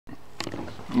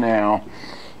now.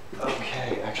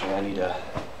 Okay, actually I need a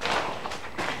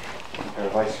pair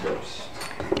of ice grips.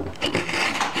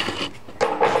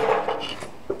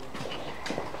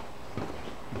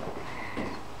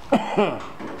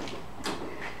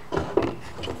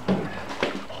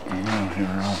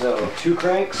 So 2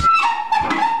 cranks.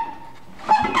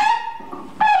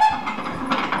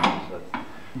 So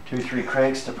 2-3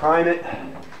 cranks to prime it.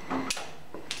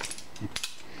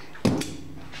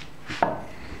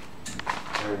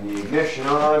 Turn the ignition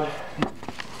on.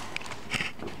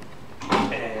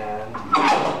 And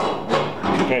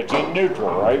Okay, it's in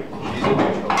neutral, right? she's in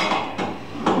neutral.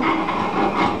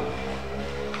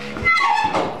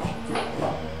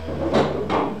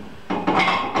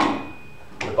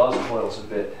 The buzz coil's a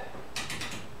bit,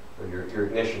 or your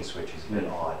ignition switch is a bit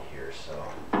odd here, so.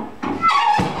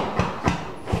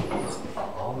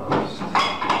 Almost.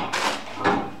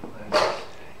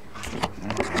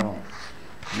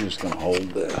 I'm just gonna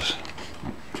hold this.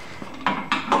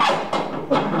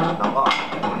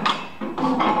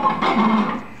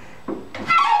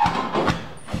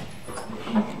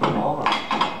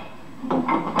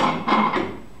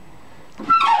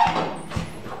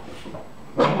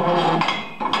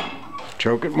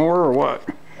 Choke it more or what?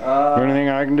 Anything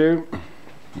I can do?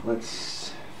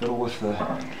 Let's fiddle with the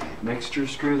mixture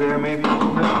screw there maybe a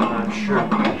little bit. I'm not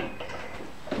sure.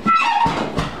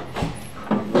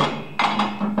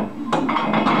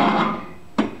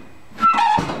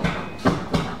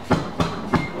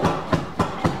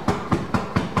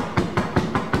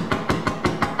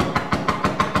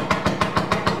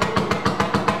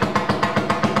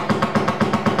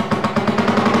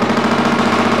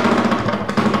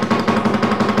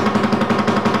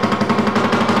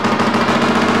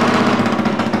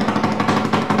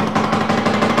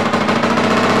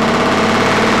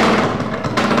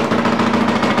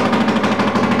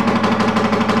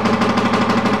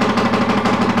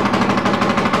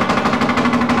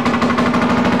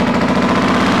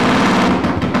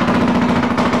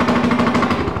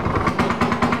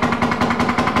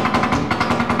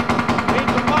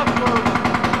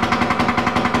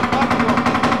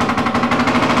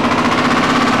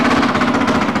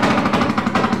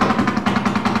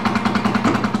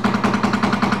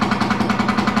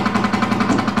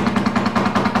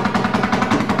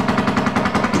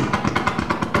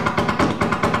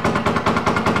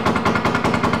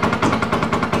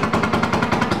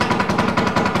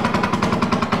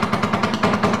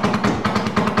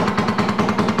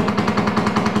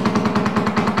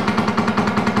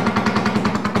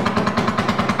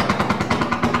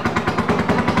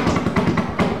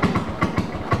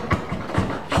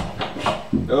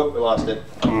 Oh, we lost it.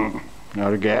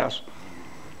 Out of gas?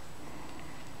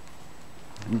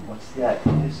 What's that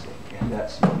missing?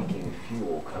 That's making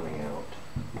fuel coming out.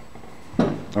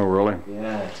 Oh, really?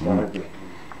 Yeah, it's gotta be.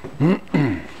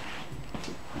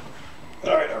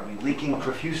 Alright, are we leaking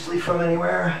profusely from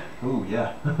anywhere? Ooh,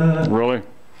 yeah. Really?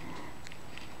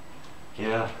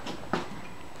 Yeah.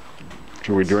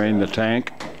 Should we drain the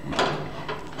tank?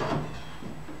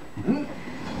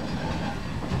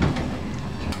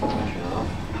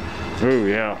 Ooh,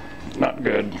 yeah. Not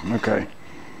good. Okay.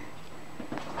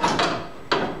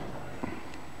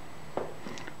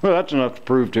 Well, that's enough to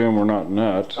prove to him we're not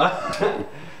nuts.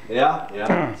 Yeah,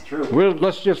 that's true. Well,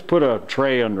 let's just put a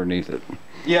tray underneath it.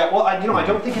 Yeah, well, I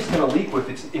don't think it's gonna leak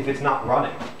if it's not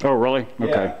running. Oh, really?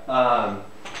 Okay. Yeah.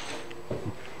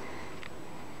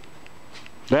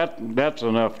 That's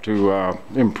enough to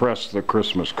impress the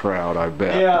Christmas crowd, I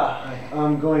bet. Yeah,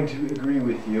 I'm going to agree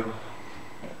with you.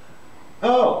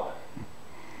 Oh!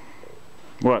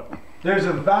 What? There's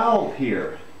a valve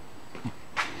here.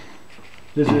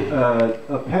 There's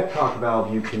a petcock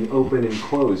valve you can open and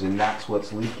close, and that's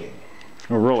what's leaking.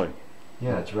 Oh, really?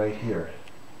 Yeah, it's right here.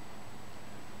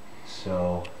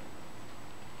 So,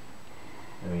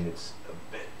 I mean, it's a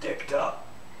bit dicked up,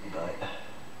 but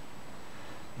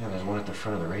yeah, there's one at the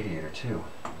front of the radiator too.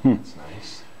 That's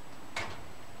nice.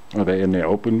 Are they in the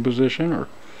open position, or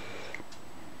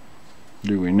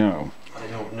do we know? I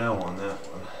don't know on that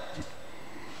one.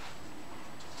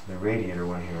 The radiator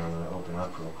one here I'm going to open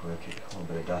up real quick. A little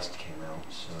bit of dust came out,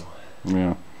 so.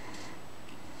 Yeah.